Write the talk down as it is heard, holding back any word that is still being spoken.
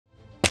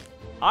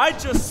I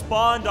just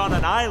spawned on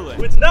an island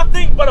with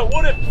nothing but a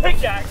wooden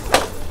pickaxe.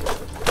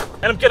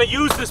 And I'm gonna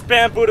use this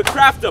bamboo to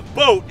craft a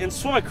boat and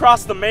swim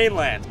across the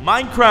mainland.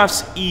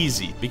 Minecraft's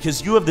easy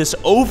because you have this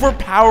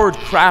overpowered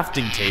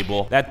crafting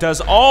table that does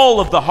all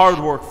of the hard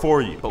work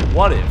for you. But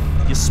what if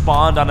you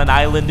spawned on an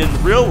island in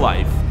real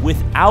life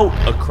without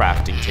a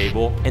crafting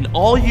table and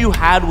all you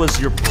had was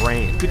your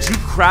brain? Could you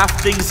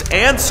craft things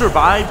and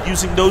survive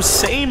using those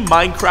same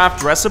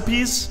Minecraft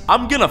recipes?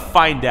 I'm gonna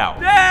find out.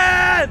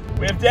 Dad!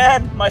 We have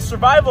Dad, my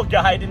survival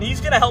guide, and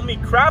he's gonna help me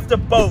craft a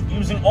boat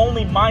using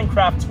only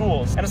Minecraft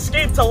tools and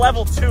escape to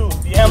level 2,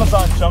 the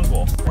Amazon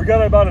jungle. We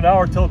got about an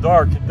hour till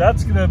dark.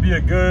 That's gonna be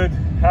a good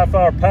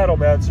half-hour paddle,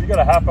 man, so you got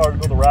a half hour to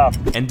build the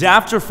raft. And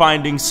after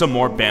finding some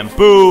more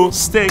bamboo,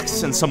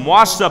 sticks, and some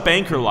washed-up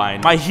anchor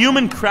line, my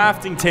human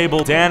crafting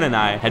table, Dan and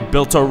I, had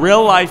built a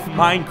real-life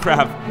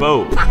Minecraft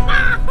boat.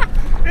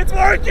 It's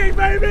working,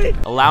 baby!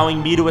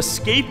 Allowing me to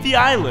escape the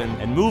island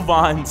and move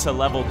on to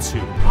level 2.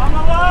 I'm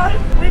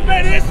alive! We've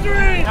made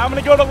history! Now I'm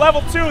gonna go to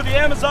level 2, the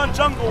Amazon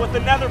jungle with the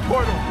nether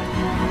portal.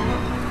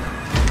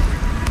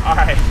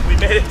 Alright, we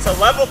made it to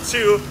level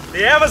 2,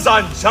 the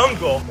Amazon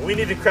jungle. We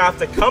need to craft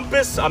a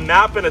compass, a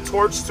map, and a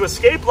torch to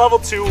escape level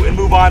 2 and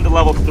move on to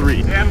level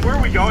 3. And where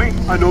are we going?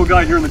 I know a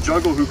guy here in the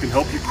jungle who can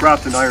help you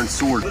craft an iron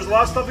sword. There's a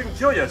lot of stuff that can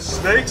kill you.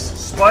 Snakes,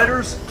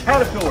 spiders,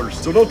 caterpillars.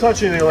 So don't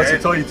touch anything unless I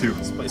tell you to.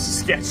 This place is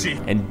sketchy.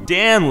 And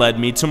Dan led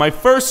me to my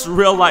first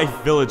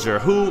real-life villager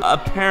who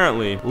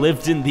apparently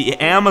lived in the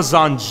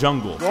Amazon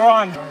jungle.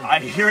 Goron, I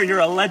hear you're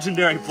a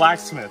legendary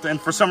blacksmith,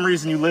 and for some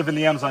reason you live in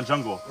the Amazon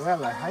jungle.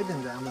 Well, I hide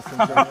in the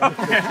Amazon jungle.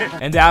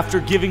 And after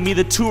giving me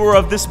the tour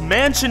of this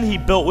mansion he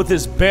built with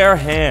his bare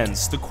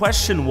hands, the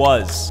question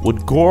was,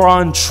 would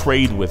Goron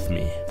trade with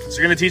me? So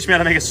you're gonna teach me how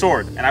to make a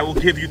sword, and I will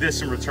give you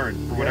this in return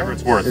for whatever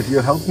it's worth. If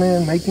you help me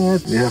in making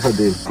it, we have a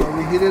deal. So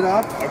we heat it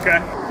up.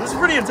 Okay. This is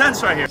pretty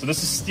intense right here. So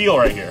this is steel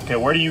right here. Okay,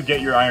 where do you get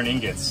your iron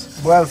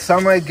ingots? Well,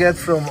 some I get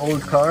from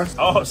old cars.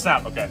 Oh,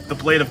 snap, okay. The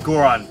blade of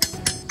Goron.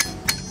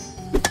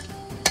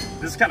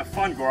 This is kind of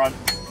fun, Goron.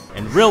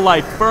 And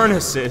real-life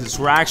furnaces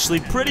were actually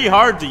pretty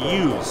hard to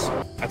use.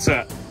 That's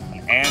an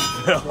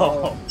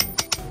anvil.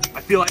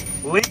 I feel like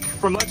Link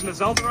from Legend of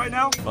Zelda right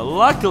now. But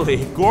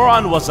luckily,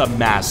 Goron was a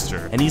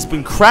master, and he's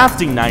been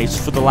crafting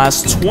knives for the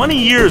last 20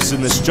 years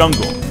in this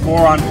jungle.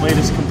 Goron blade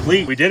is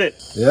complete. We did it.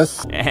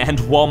 Yes. And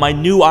while my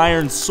new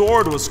iron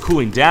sword was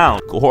cooling down,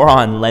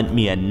 Goron lent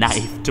me a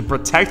knife to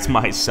protect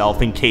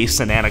myself in case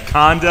an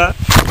anaconda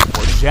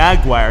or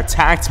jaguar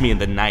attacked me in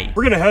the night.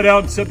 we're gonna head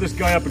out and set this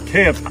guy up at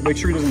camp. Make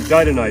sure he doesn't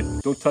die tonight.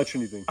 Don't touch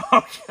anything.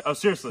 Okay. Oh,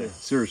 seriously? Yeah,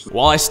 seriously.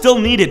 While I still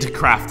needed to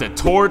craft a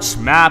torch,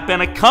 map,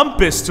 and a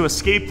compass to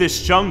escape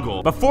this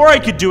jungle, before I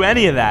could do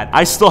any of that,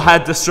 I still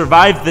had to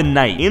survive the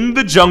night in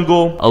the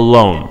jungle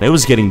alone. It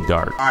was getting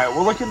dark. All right,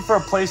 we're looking for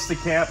a place to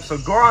camp. So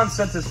Goron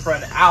sent his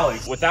friend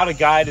Alex. Without a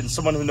guide and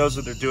someone who knows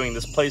what they're doing,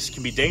 this place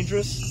can be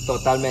dangerous.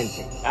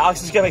 Totalmente.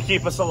 Alex is gonna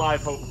keep us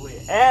alive,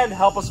 hopefully, and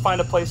help us find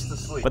a place to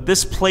sleep. But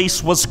this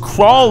place was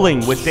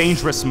crawling with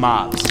dangerous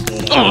mobs.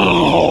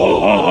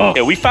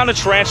 Yeah, we found a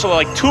tarantula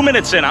like 2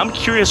 minutes in. I'm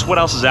curious what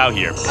else is out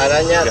here.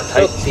 Araña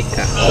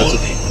tóxica.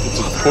 It's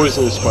a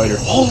poisonous spider.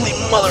 Holy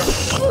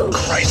motherfucker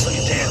Christ, look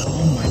at that.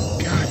 Oh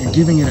my God, you're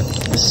giving it a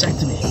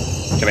vasectomy.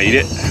 Can I eat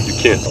it? You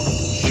can't.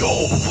 Yo,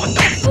 what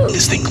the?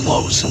 This thing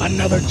glows.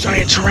 Another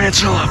giant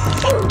tarantula.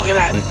 Look at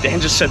that. Dan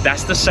just said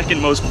that's the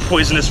second most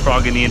poisonous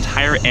frog in the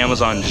entire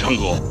Amazon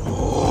jungle.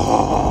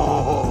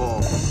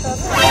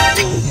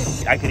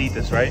 I could eat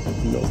this, right?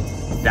 No.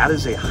 That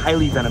is a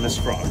highly venomous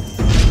frog.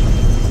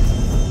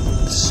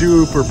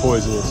 Super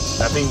poisonous.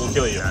 That thing will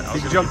kill you.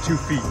 You can jump 2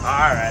 feet. All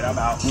right, I'm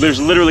out. There's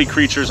literally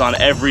creatures on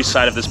every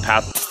side of this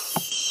path.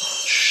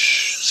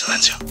 Shh,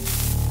 silencio.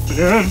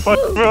 Dan,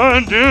 fucking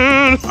run,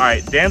 dude. All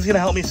right, Dan's gonna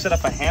help me set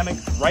up a hammock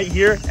right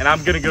here, and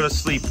I'm gonna go to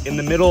sleep in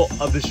the middle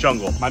of this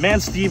jungle. My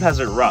man Steve has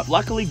it rough.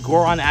 Luckily,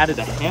 Goron added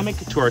a hammock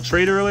to our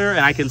trade earlier,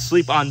 and I can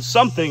sleep on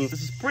something.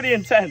 This is pretty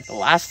intense. The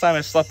last time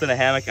I slept in a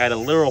hammock, I had a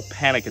literal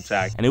panic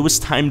attack, and it was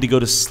time to go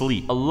to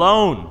sleep.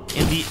 Alone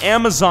in the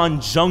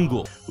Amazon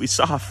jungle. We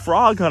saw a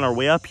frog on our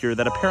way up here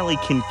that apparently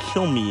can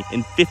kill me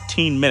in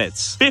 15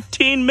 minutes.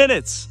 15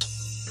 minutes!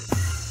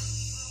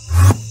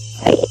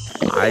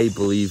 I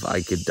believe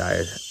I could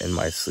die in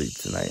my sleep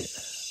tonight.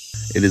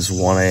 It is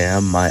 1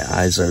 a.m. My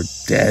eyes are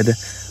dead.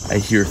 I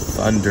hear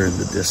thunder in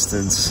the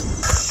distance.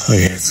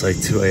 Okay, it's like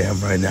 2 a.m.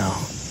 right now.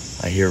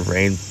 I hear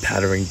rain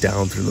pattering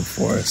down through the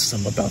forest.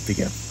 I'm about to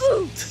get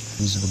spooked.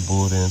 These are the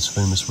bullet ants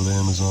famous for the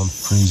Amazon.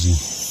 Crazy.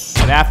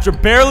 And after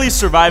barely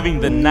surviving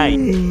the night,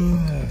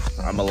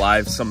 I'm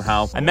alive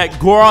somehow, I met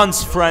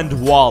Goron's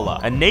friend Walla,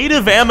 a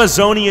native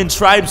Amazonian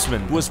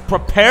tribesman who was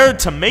prepared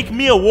to make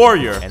me a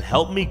warrior and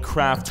help me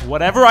craft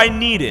whatever I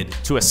needed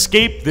to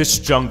escape this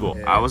jungle.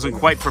 I wasn't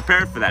quite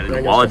prepared for that,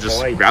 and Walla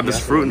just grabbed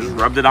this fruit and just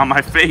rubbed it on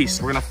my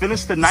face. We're gonna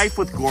finish the knife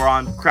with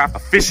Goron, craft a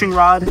fishing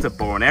rod, a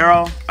bow and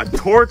arrow, a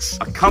torch,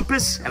 a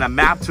compass, and a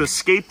map to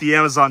escape the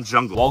Amazon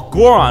jungle. While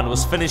Goron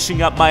was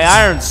finishing up my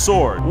iron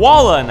sword,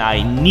 Walla and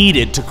I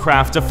needed to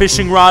craft a fishing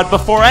fishing rod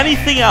before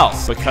anything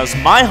else because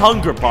my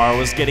hunger bar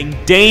was getting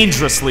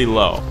dangerously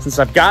low. Since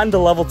I've gotten to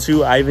level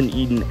 2, I haven't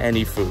eaten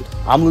any food.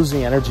 I'm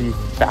losing energy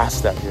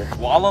fast out here.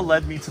 Walla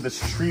led me to this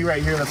tree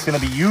right here that's gonna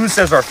be used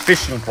as our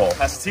fishing pole.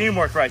 That's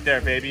teamwork right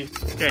there, baby.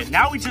 Okay,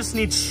 now we just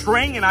need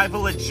string and I have a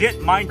legit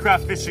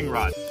Minecraft fishing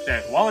rod.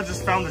 Okay, Walla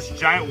just found this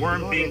giant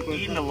worm being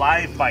eaten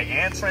alive by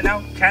ants right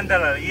now.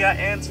 Candelaria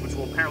ants, which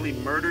will apparently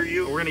murder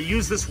you. We're gonna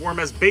use this worm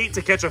as bait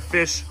to catch a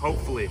fish,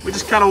 hopefully. We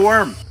just caught a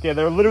worm. Okay,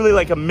 there are literally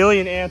like a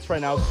million ants right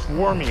now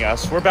swarming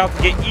us. We're about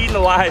to get eaten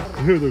alive.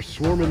 Here, they're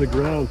swarming the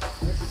ground.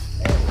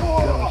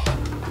 Oh,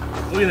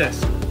 look at this.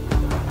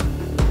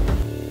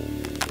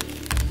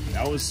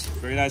 That was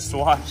very nice to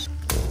watch.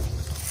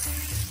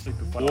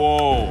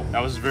 Whoa,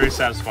 that was very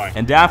satisfying.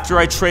 And after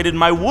I traded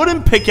my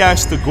wooden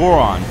pickaxe to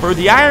Goron for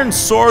the iron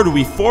sword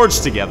we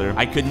forged together,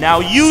 I could now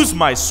use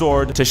my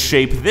sword to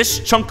shape this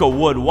chunk of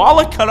wood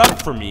Walla cut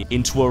up for me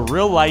into a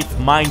real-life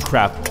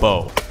Minecraft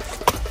bow.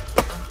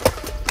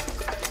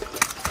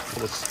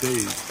 What a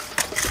stage.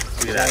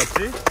 Look at that.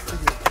 See?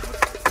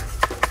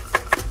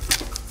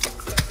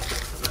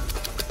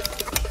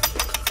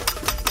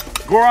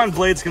 Goron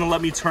Blade's gonna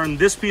let me turn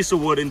this piece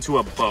of wood into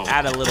a bow.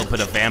 Add a little bit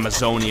of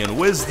Amazonian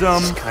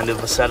wisdom. It's kind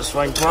of a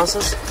satisfying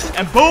process.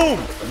 And boom!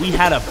 We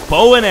had a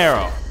bow and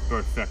arrow.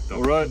 Perfecto.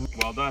 All right.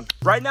 Well done.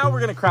 Right now, we're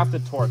gonna craft a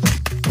torch.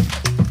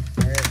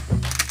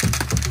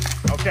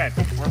 Okay,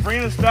 we're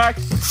bringing this back.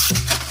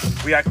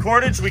 We got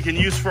cordage we can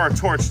use for our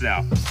torch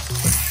now.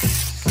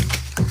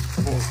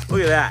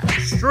 Look at that.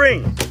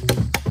 String.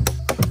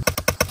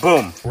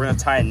 Boom. We're gonna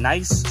tie a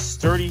nice,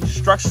 sturdy,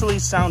 structurally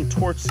sound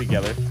torch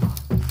together.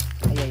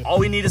 All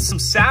we need is some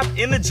sap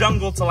in the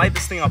jungle to light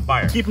this thing on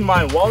fire. Keep in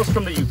mind, Walla's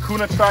from the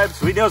Yukuna tribe,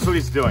 so he knows what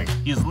he's doing.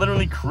 He's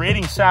literally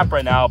creating sap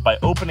right now by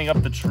opening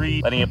up the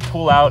tree, letting it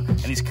pull out, and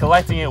he's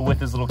collecting it with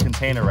his little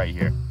container right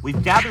here.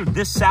 We've gathered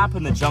this sap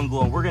in the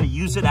jungle, and we're gonna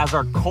use it as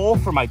our coal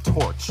for my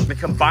torch. We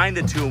combine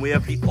the two, and we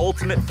have the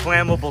ultimate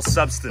flammable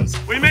substance.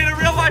 We made a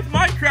real-life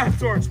Minecraft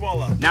torch,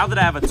 Walla! Now that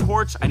I have a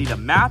torch, I need a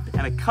map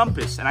and a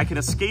compass, and I can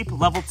escape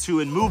level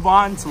 2 and move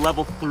on to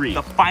level 3,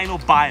 the final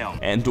biome.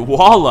 And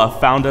Walla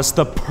found us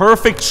the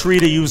perfect tree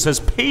to use as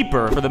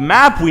paper for the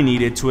map we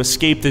needed to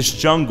escape this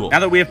jungle. Now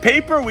that we have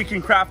paper, we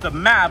can craft a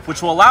map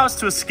which will allow us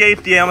to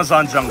escape the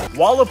Amazon jungle.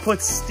 Walla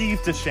puts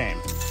Steve to shame.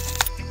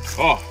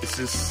 Oh, this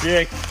is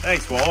sick.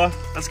 Thanks, Walla.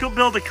 Let's go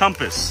build a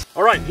compass.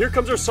 All right, here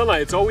comes our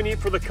sunlight. It's all we need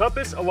for the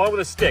compass along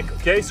with a stick,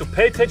 okay? So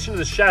pay attention to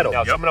the shadow.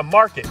 Now, so I'm gonna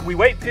mark it. We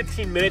wait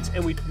 15 minutes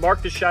and we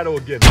mark the shadow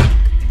again.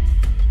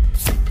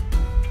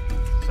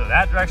 So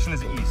that direction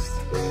is east.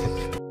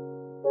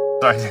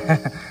 Sorry.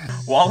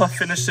 Walla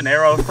finished an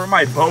arrow for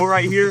my bow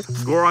right here.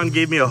 Goron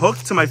gave me a hook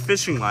to my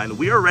fishing line.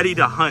 We are ready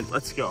to hunt.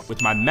 Let's go.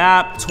 With my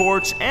map,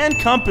 torch, and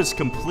compass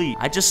complete,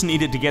 I just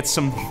needed to get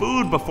some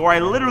food before I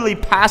literally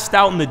passed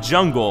out in the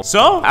jungle.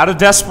 So, out of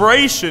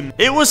desperation,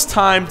 it was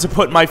time to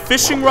put my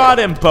fishing rod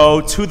and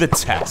bow to the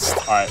test.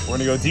 All right, we're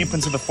gonna go deep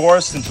into the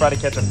forest and try to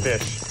catch a fish.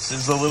 This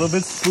is a little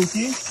bit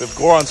spooky. With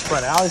Goron's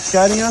friend Alex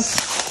guiding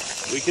us,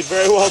 we could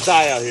very well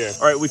die out here.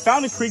 All right, we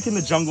found a creek in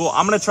the jungle.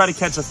 I'm gonna try to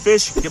catch a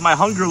fish, get my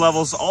hunger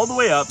levels all the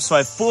way up so I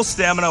have full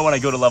stamina when I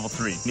go to level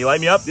 3. Can you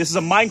light me up? This is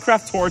a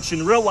Minecraft torch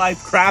in real life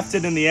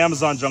crafted in the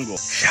Amazon jungle.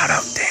 Shout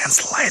out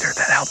Dan's lighter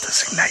that helped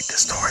us ignite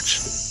this torch.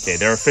 Okay,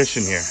 there are fish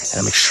in here.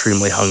 And I'm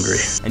extremely hungry.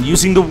 And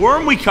using the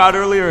worm we caught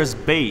earlier as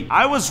bait,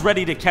 I was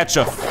ready to catch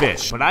a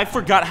fish, but I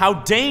forgot how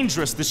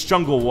dangerous this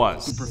jungle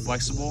was. Super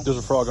flexible. There's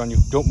a frog on you.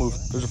 Don't move.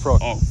 There's a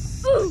frog. Oh.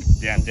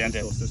 Dan.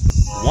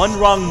 One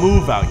wrong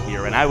move out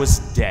here and I was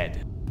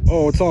dead.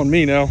 Oh, it's on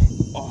me now.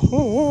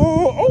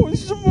 Oh,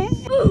 it's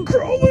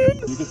crawling.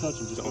 You can touch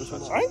him. Just don't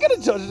touch him. I ain't gonna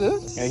touch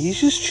this. Yeah, he's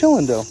just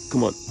chilling though.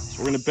 Come on. So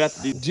we're gonna bet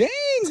the... Dang,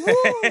 bro.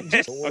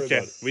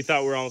 Okay, we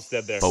thought we were almost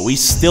dead there. But we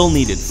still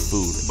needed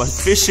food. But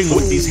fishing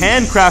with these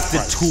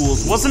handcrafted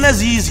tools wasn't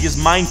as easy as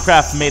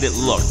Minecraft made it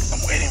look. I'm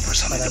waiting for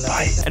something to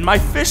bite. And my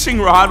fishing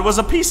rod was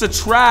a piece of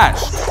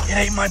trash. It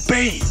ate my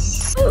bait.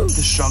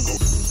 This jungle.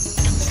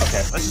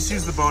 Okay, let's just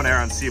use the bow and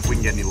arrow and see if we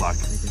can get any luck.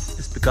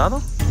 ¿Es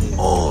picado?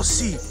 Oh,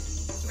 sí.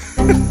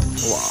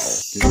 Wow.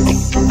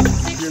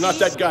 You're not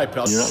that guy,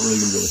 pal. You're not really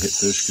gonna be able to hit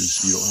fish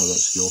because you don't have that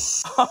skill.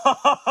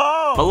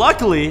 But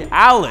luckily,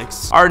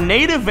 Alex, our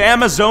native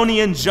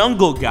Amazonian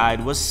jungle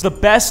guide, was the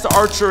best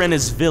archer in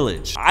his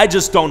village. I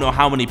just don't know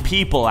how many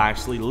people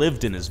actually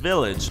lived in his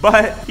village,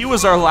 but he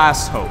was our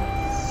last hope.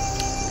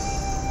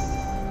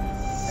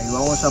 Ahí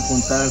vamos a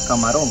apuntar el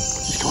camarón.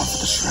 He's going for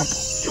the shrimp.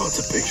 Yo, it's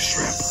a big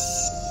shrimp.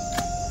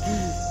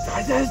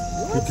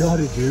 You got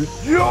it, dude.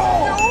 Yo,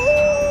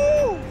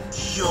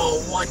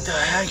 what the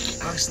heck?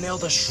 Alex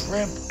nailed a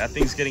shrimp. That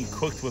thing's getting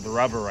cooked with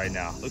rubber right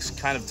now. Looks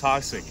kind of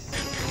toxic.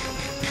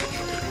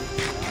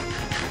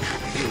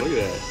 Ooh, look at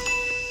that.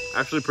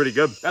 Actually pretty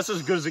good. That's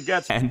as good as it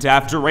gets. And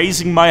after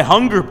raising my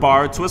hunger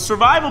bar to a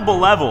survivable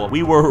level,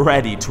 we were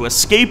ready to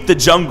escape the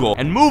jungle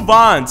and move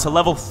on to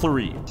level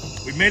 3.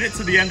 We made it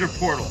to the Ender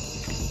portal.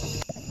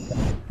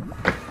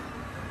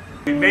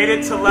 We made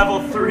it to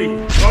level 3,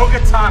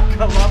 Bogota,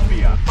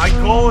 Colombia. My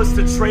goal is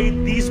to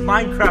trade these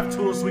Minecraft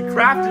tools we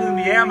crafted in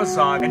the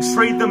Amazon and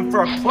trade them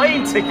for a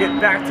plane ticket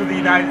back to the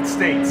United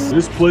States.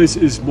 This place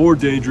is more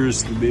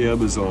dangerous than the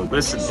Amazon.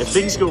 Listen, if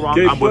things go wrong,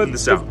 Okay, I'm whipping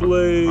this out.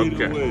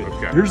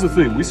 Okay. Here's the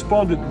thing, we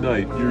spawned at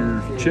night.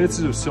 Your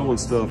chances of selling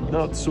stuff,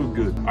 not so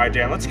good. All right,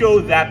 Dan, let's go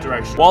that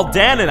direction. While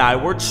Dan and I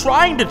were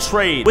trying to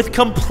trade with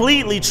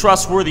completely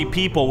trustworthy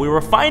people we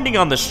were finding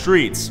on the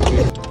streets.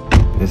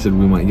 They said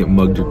we might get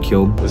mugged or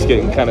killed. It's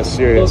getting kind of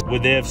serious.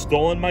 Would they have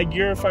stolen my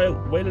gear if I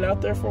waited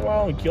out there for a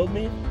while and killed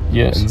me?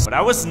 Yes. But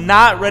I was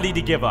not ready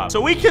to give up.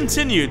 So we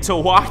continued to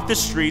walk the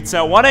streets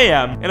at 1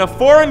 a.m. in a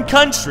foreign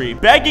country,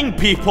 begging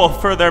people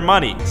for their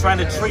money. Trying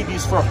to trade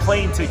these for a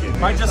plane ticket.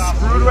 Am I just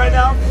screwed right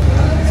now?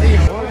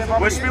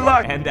 Wish me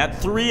luck. And at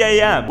 3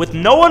 a.m., with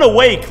no one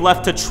awake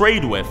left to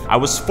trade with, I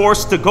was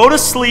forced to go to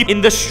sleep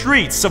in the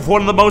streets of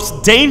one of the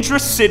most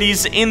dangerous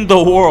cities in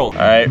the world.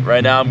 All right,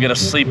 right now I'm gonna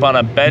sleep on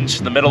a bench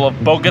in the middle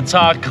of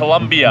Bogota,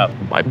 Colombia.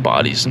 My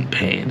body's in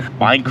pain.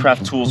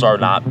 Minecraft tools are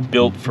not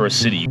built for a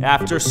city.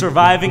 After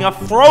surviving a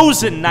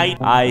frozen night,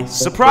 I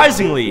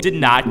surprisingly did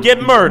not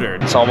get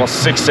murdered. It's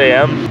almost 6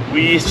 a.m.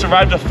 We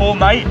survived a full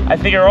night. I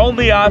think our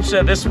only option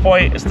at this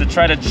point is to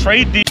try to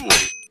trade these.